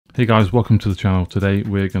Hey guys, welcome to the channel. Today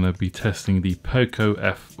we're going to be testing the POCO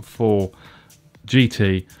F4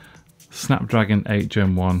 GT. Snapdragon 8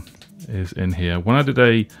 Gen 1 is in here. When I did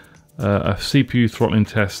a CPU throttling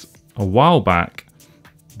test a while back,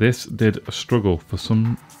 this did struggle for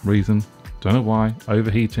some reason. Don't know why,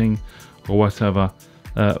 overheating or whatever.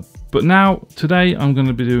 But now, today I'm going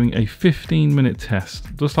to be doing a 15-minute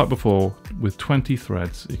test, just like before, with 20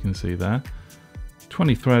 threads. You can see there,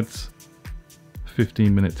 20 threads.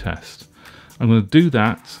 15-minute test. I'm going to do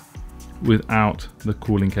that without the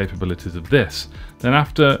cooling capabilities of this. Then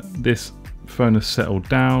after this phone has settled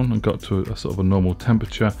down and got to a sort of a normal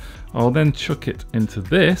temperature, I'll then chuck it into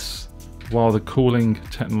this while the cooling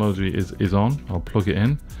technology is on. I'll plug it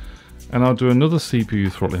in and I'll do another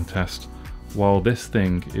CPU throttling test while this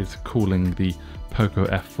thing is cooling the POCO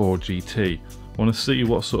F4 GT. I want to see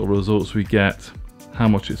what sort of results we get, how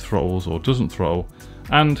much it throttles or doesn't throttle,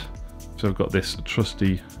 and so I've got this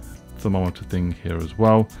trusty thermometer thing here as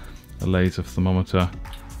well, a laser thermometer.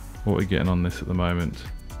 What are we getting on this at the moment?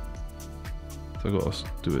 So I've got to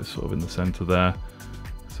do it sort of in the center there.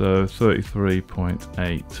 So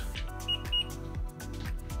 33.8.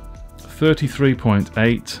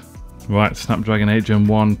 33.8. Right, Snapdragon 8 Gen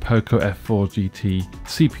 1 POCO F4 GT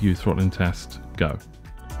CPU throttling test, go.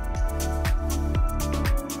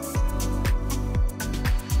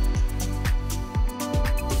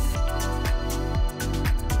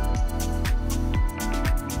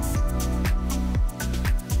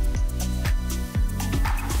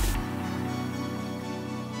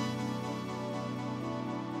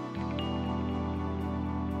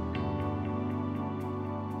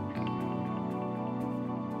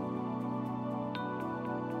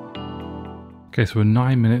 Okay, so we're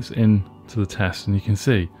 9 minutes into the test and you can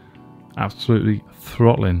see absolutely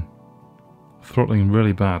throttling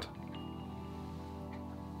really bad.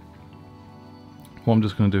 What I'm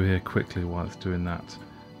just going to do here quickly while it's doing that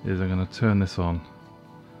is I'm going to turn this on.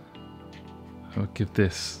 I'll give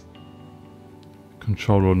this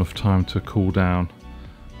controller enough time to cool down,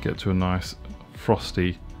 get to a nice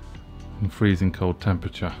frosty and freezing cold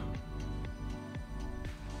temperature.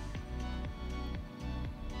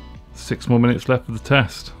 6 more minutes left of the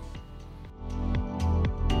test.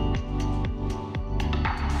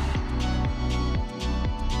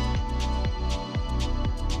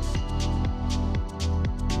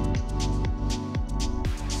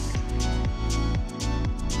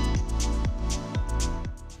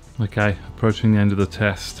 Okay, approaching the end of the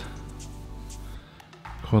test.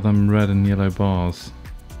 Got them red and yellow bars.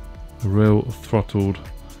 A real throttled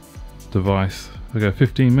device. We go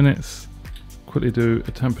 15 minutes. Quickly do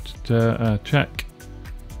a temperature check.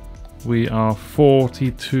 We are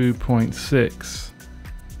 42.6,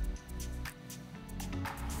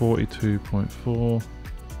 42.4.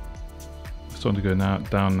 It's starting to go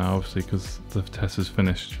down now, obviously, because the test is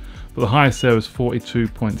finished. But the highest there was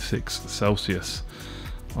 42.6 Celsius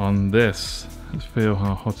on this. Let's feel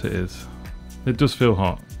how hot it is. It does feel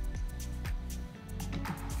hot.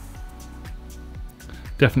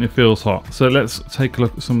 Definitely feels hot. So let's take a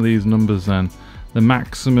look at some of these numbers then. The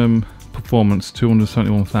maximum performance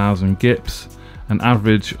 271,000 GIPS, an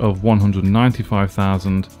average of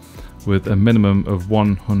 195,000 with a minimum of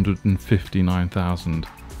 159,000.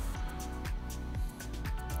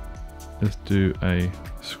 Let's do a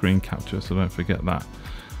screen capture so don't forget that.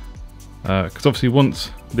 Because obviously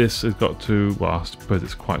once this has got to, well, I suppose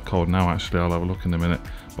it's quite cold now actually, I'll have a look in a minute.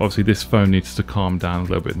 But obviously this phone needs to calm down a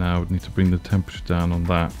little bit now, we need to bring the temperature down on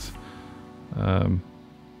that.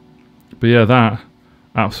 But yeah, that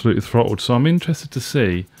absolutely throttled. So I'm interested to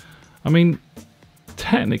see, I mean,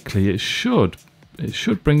 technically it should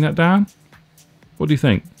bring that down. What do you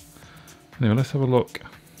think? Anyway, let's have a look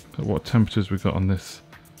at what temperatures we've got on this,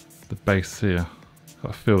 the base here.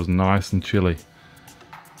 That feels nice and chilly.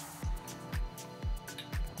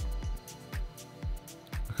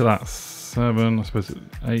 Look at that, 7, I suppose it's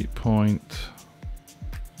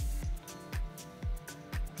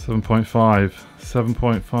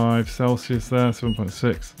 7.5 Celsius there,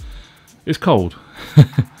 7.6. It's cold.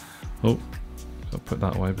 Oh, I'll put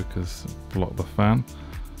that way because block the fan.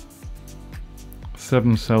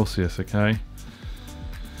 7 Celsius, okay.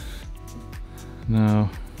 Now,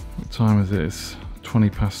 what time is it? It's 20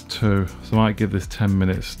 past 2, so I might give this 10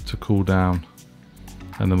 minutes to cool down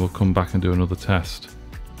and then we'll come back and do another test.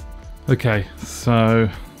 Okay, so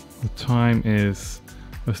the time is,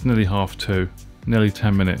 it's nearly 2:30, nearly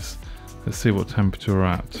 10 minutes. Let's see what temperature we're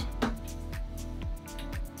at.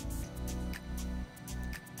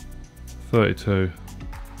 32,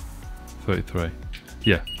 33.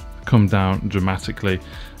 Yeah, come down dramatically.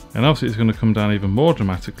 And obviously it's going to come down even more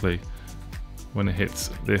dramatically when it hits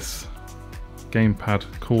this gamepad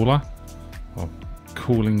cooler, or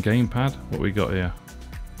cooling gamepad. What we got here?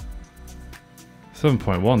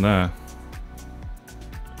 7.1 there.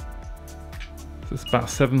 So it's about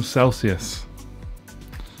 7 Celsius.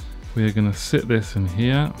 We're going to sit this in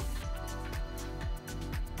here.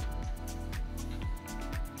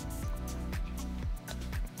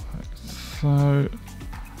 Like so.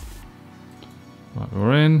 Right,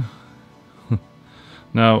 we're in.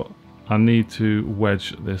 Now I need to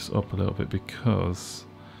wedge this up a little bit because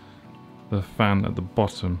the fan at the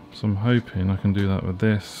bottom, so I'm hoping I can do that with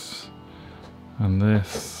this and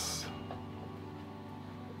this,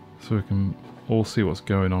 so we can all see what's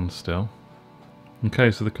going on still.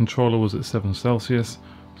 Okay, so the controller was at 7 Celsius,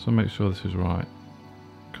 so make sure this is right.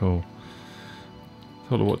 Cool.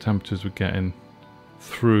 Tell you what temperatures we're getting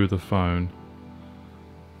through the phone.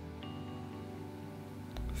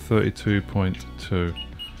 32.2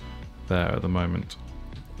 there at the moment.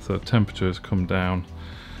 So temperature has come down.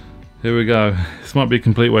 Here we go. This might be a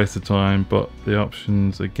complete waste of time, but the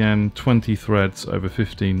options again, 20 threads over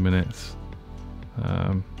 15 minutes.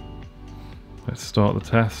 Let's start the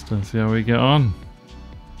test and see how we get on.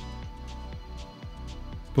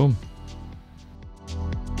 Boom.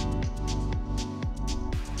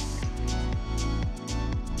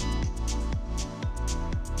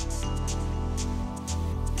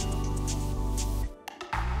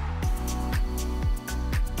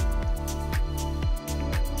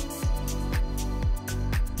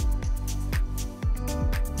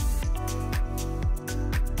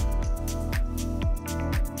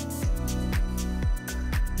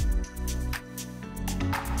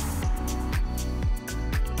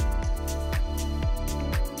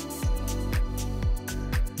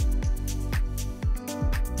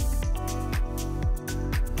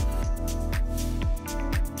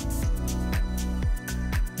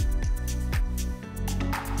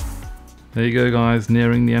 There you go guys,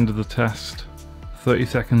 nearing the end of the test. 30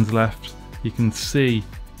 seconds left. You can see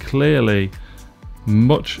clearly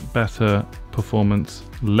much better performance,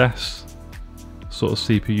 less sort of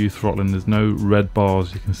CPU throttling. There's no red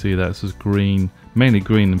bars, you can see that. It's just green, mainly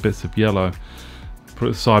green and bits of yellow. Put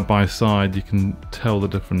it side by side, you can tell the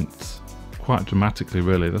difference quite dramatically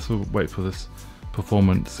really. Let's wait for this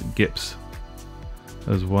performance GIPS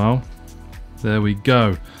as well. There we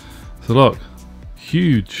go. So look,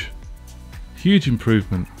 huge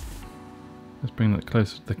improvement. Let's bring that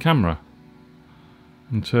closer to the camera.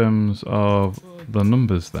 In terms of the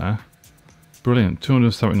numbers there, brilliant.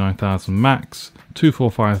 279,000 max,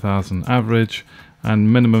 245,000 average,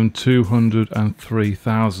 and minimum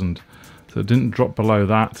 203,000. So it didn't drop below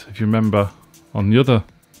that. If you remember on the other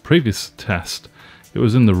previous test, it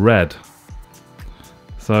was in the red.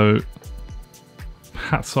 So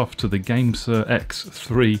hats off to the Gamesir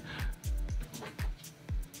X3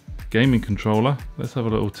 gaming controller. Let's have a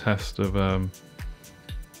little test of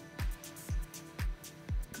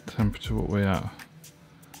temperature. What we're at,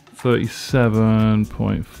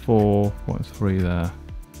 37.4.3 there.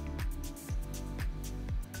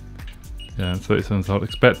 Yeah, 37. So I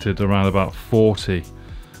expected around about 40,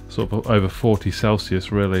 sort of over 40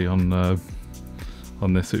 Celsius really on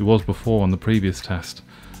this. It was before on the previous test.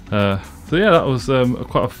 So yeah, that was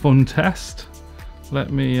quite a fun test.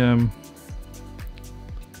 Let me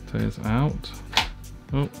take this out.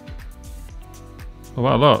 Oh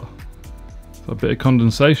wow, look, a bit of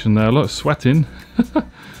condensation there. Look, sweating.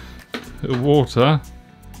 Bit of water.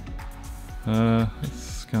 Let's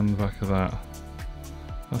scan the back of that.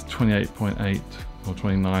 That's 28.8 or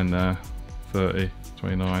 29 there. 30,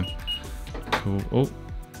 29. Cool. Oh,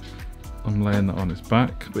 I'm laying that on its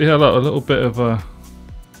back. But yeah, look, a little bit of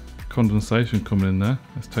condensation coming in there.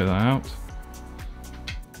 Let's take that out.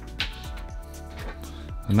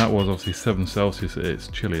 And that was obviously 7 Celsius at its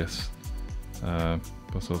chilliest. But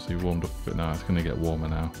it's obviously warmed up a bit now. It's going to get warmer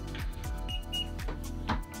now.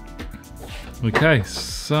 Okay,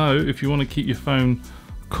 so if you want to keep your phone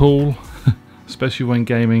cool, especially when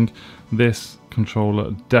gaming, this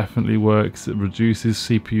controller definitely works. It reduces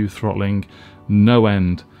CPU throttling no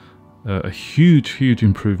end. A huge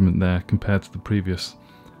improvement there compared to the previous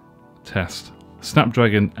test.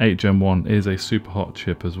 Snapdragon 8 Gen 1 is a super hot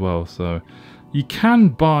chip as well, so you can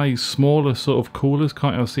buy smaller sort of coolers,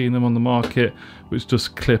 can't you? I've seen them on the market, which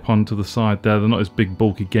just clip onto the side there. They're not as big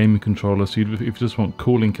bulky gaming controllers, so if you just want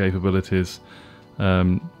cooling capabilities,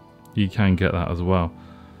 you can get that as well.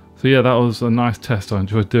 So yeah, that was a nice test. I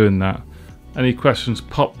enjoyed doing that. Any questions,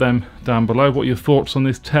 pop them down below. What are your thoughts on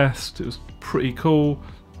this test? It was pretty cool.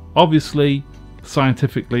 Obviously,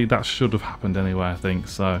 scientifically, that should have happened anyway, I think.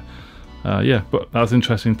 So yeah, but that was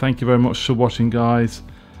interesting. Thank you very much for watching, guys.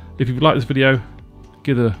 If you've liked this video,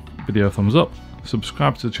 give the video a thumbs up,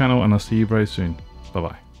 subscribe to the channel, and I'll see you very soon. Bye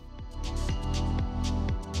bye.